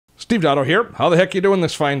Steve Dotto here. How the heck you doing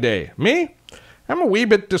this fine day? Me? I'm a wee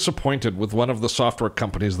bit disappointed with one of the software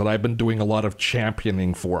companies that I've been doing a lot of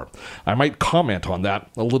championing for. I might comment on that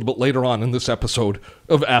a little bit later on in this episode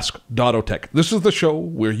of Ask Dottotech. This is the show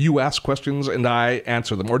where you ask questions and I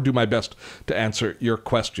answer them, or do my best to answer your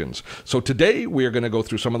questions. So today we are going to go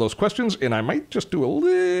through some of those questions, and I might just do a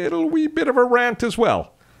little wee bit of a rant as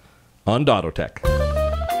well on Dottotech.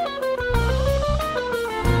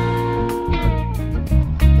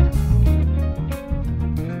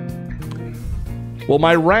 Well,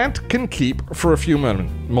 my rant can keep for a few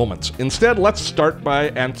moments. Instead, let's start by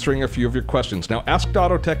answering a few of your questions. Now, Ask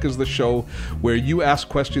Dottotech is the show where you ask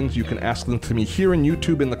questions. You can ask them to me here in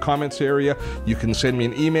YouTube in the comments area. You can send me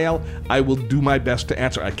an email. I will do my best to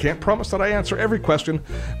answer. I can't promise that I answer every question,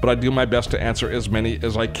 but I do my best to answer as many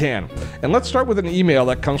as I can. And let's start with an email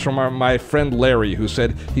that comes from my friend Larry, who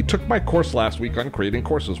said he took my course last week on creating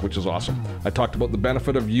courses, which is awesome. I talked about the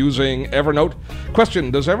benefit of using Evernote. Question,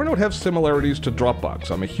 does Evernote have similarities to Dropbox?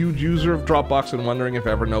 I'm a huge user of Dropbox and wondering if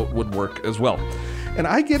Evernote would work as well. And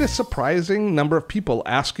I get a surprising number of people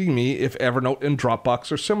asking me if Evernote and Dropbox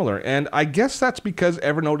are similar. And I guess that's because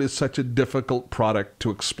Evernote is such a difficult product to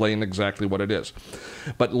explain exactly what it is.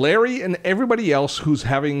 But Larry and everybody else who's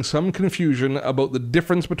having some confusion about the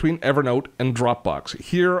difference between Evernote and Dropbox,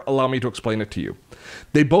 here, allow me to explain it to you.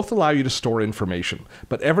 They both allow you to store information,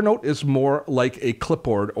 but Evernote is more like a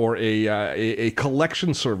clipboard or a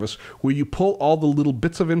collection service where you pull all the little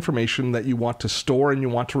bits of information that you want to store and you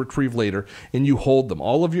want to retrieve later, and you hold them,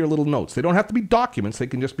 all of your little notes. They don't have to be documents, they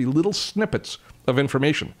can just be little snippets of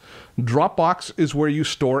information. Dropbox is where you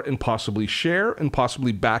store and possibly share and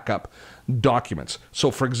possibly back up documents. So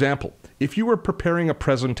for example, if you were preparing a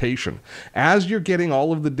presentation, as you're getting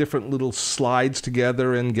all of the different little slides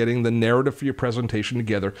together and getting the narrative for your presentation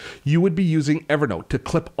together, you would be using Evernote to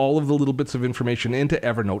clip all of the little bits of information into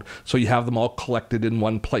Evernote so you have them all collected in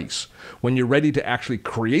one place. When you're ready to actually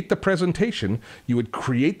create the presentation, you would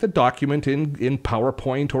create the document in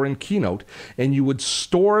PowerPoint or in Keynote, and you would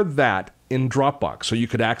store that in Dropbox. So you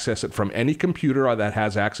could access it from any computer that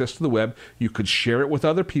has access to the web. You could share it with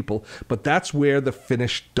other people, but that's where the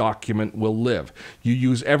finished document will live. You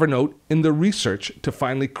use Evernote in the research to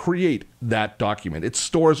finally create that document. It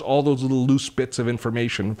stores all those little loose bits of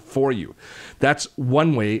information for you. That's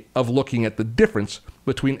one way of looking at the difference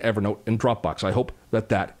between Evernote and Dropbox. I hope that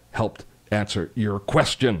that helped answer your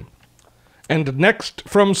question. And next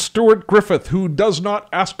from Stuart Griffith, who does not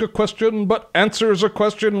ask a question, but answers a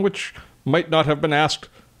question which might not have been asked,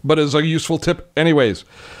 but is a useful tip anyways.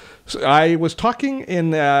 So I was talking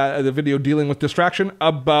in the video dealing with distraction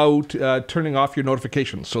about turning off your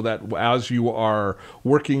notifications so that as you are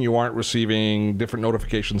working, you aren't receiving different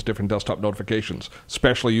notifications, different desktop notifications.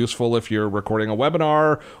 Especially useful if you're recording a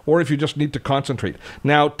webinar or if you just need to concentrate.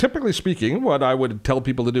 Now, typically speaking, what I would tell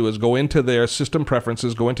people to do is go into their system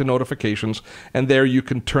preferences, go into notifications, and there you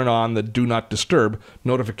can turn on the Do Not Disturb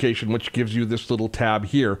notification, which gives you this little tab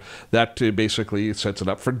here that basically sets it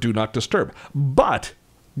up for Do Not Disturb. But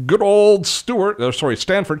good old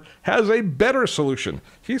Stanford has a better solution.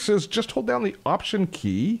 He says just hold down the Option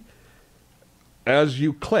key as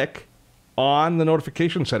you click on the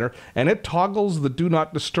notification center, and it toggles the Do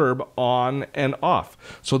Not Disturb on and off.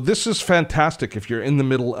 So this is fantastic if you're in the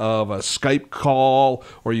middle of a Skype call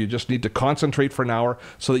or you just need to concentrate for an hour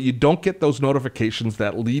so that you don't get those notifications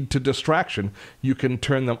that lead to distraction. You can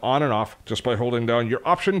turn them on and off just by holding down your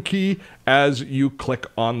Option key as you click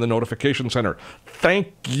on the notification center.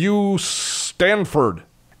 Thank you, Stanford.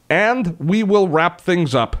 And we will wrap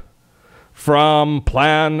things up from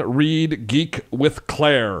Plan Read Geek with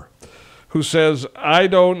Claire, who says, I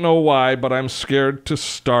don't know why, but I'm scared to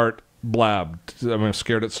start Blab. I'm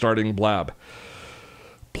scared at starting Blab.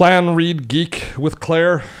 Plan Read Geek with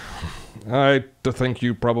Claire, I think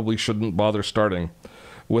you probably shouldn't bother starting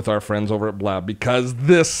with our friends over at Blab, because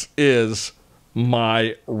this is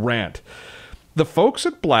my rant. The folks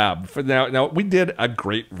at Blab, now we did a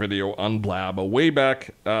great video on Blab a way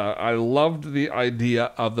back. I loved the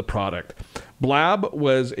idea of the product. Blab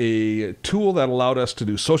was a tool that allowed us to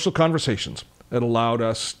do social conversations. It allowed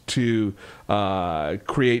us to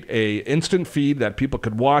create a instant feed that people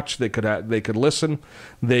could watch, they could listen,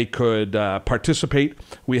 they could participate.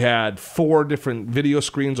 We had 4 different video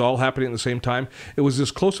screens all happening at the same time. It was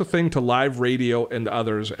as close a thing to live radio and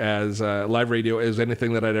others as live radio as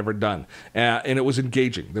anything that I'd ever done. And it was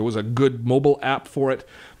engaging. There was a good mobile app for it.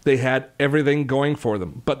 They had everything going for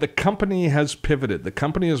them. But the company has pivoted. The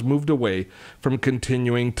company has moved away from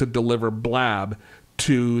continuing to deliver Blab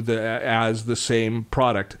as the same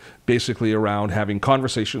product, basically around having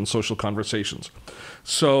conversations, social conversations.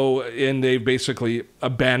 So, and they've basically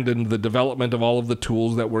abandoned the development of all of the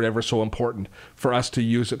tools that were ever so important for us to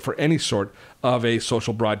use it for any sort of a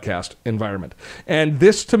social broadcast environment. And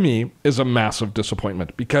this, to me, is a massive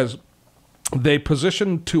disappointment, because they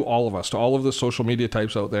positioned to all of us, to all of the social media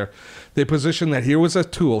types out there, they positioned that here was a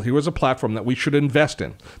tool, here was a platform that we should invest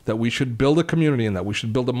in, that we should build a community in, that we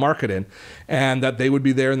should build a market in, and that they would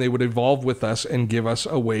be there and they would evolve with us and give us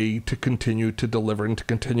a way to continue to deliver and to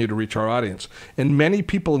continue to reach our audience. And many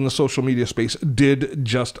people in the social media space did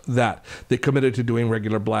just that. They committed to doing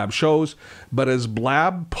regular Blab shows, but as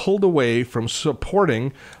Blab pulled away from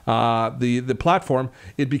supporting the platform,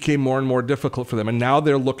 it became more and more difficult for them. And now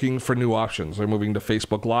they're looking for new options. They're moving to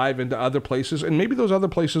Facebook Live and to other places, and maybe those other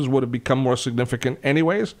places would have become more significant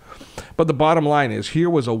anyways. But the bottom line is, here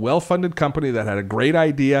was a well-funded company that had a great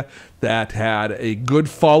idea, that had a good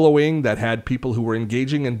following, that had people who were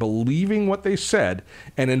engaging and believing what they said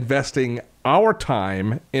and investing our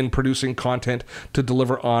time in producing content to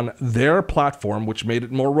deliver on their platform, which made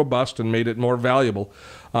it more robust and made it more valuable.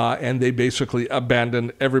 And they basically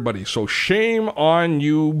abandoned everybody. So shame on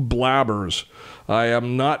you, blabbers. I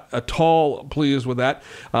am not at all pleased with that.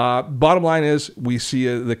 Bottom line is, we see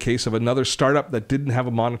the case of another startup that didn't have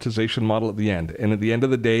a monetization model at the end. And at the end of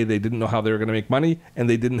the day, they didn't know how they were going to make money, and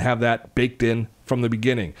they didn't have that baked in from the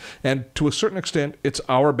beginning. And to a certain extent, it's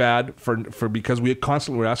our bad for because we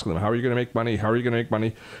constantly were asking them, how are you going to make money? How are you going to make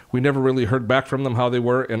money? We never really heard back from them how they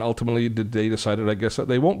were, and ultimately they decided, I guess, that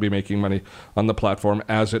they won't be making money on the platform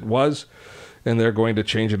as it was, and they're going to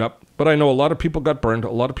change it up. But I know a lot of people got burned.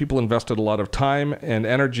 A lot of people invested a lot of time and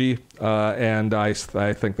energy, and I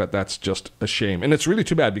think that that's just a shame. And it's really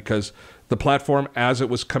too bad, because the platform as it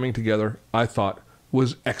was coming together, I thought,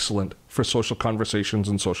 was excellent for social conversations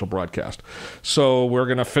and social broadcast. So we're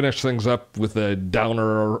going to finish things up with a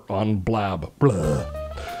downer on Blab. Blah.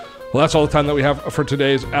 Well, that's all the time that we have for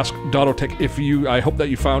today's Ask Dottotech. I hope that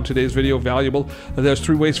you found today's video valuable. There's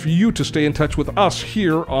 3 ways for you to stay in touch with us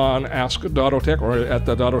here on Ask Dottotech, or at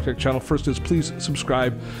the Dottotech channel. First is, please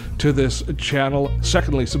subscribe to this channel.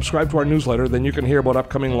 Secondly, subscribe to our newsletter. Then you can hear about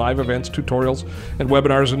upcoming live events, tutorials, and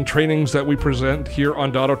webinars and trainings that we present here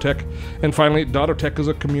on Dottotech. And finally, Dottotech is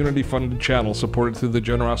a community-funded channel supported through the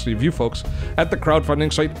generosity of you folks at the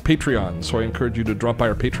crowdfunding site Patreon. So I encourage you to drop by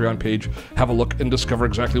our Patreon page, have a look, and discover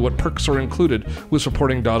exactly what perks are included with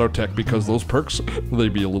supporting Dottotech, because those perks, they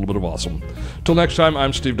be a little bit of awesome. Till next time,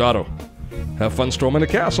 I'm Steve Dotto. Have fun storming the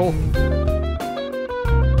castle.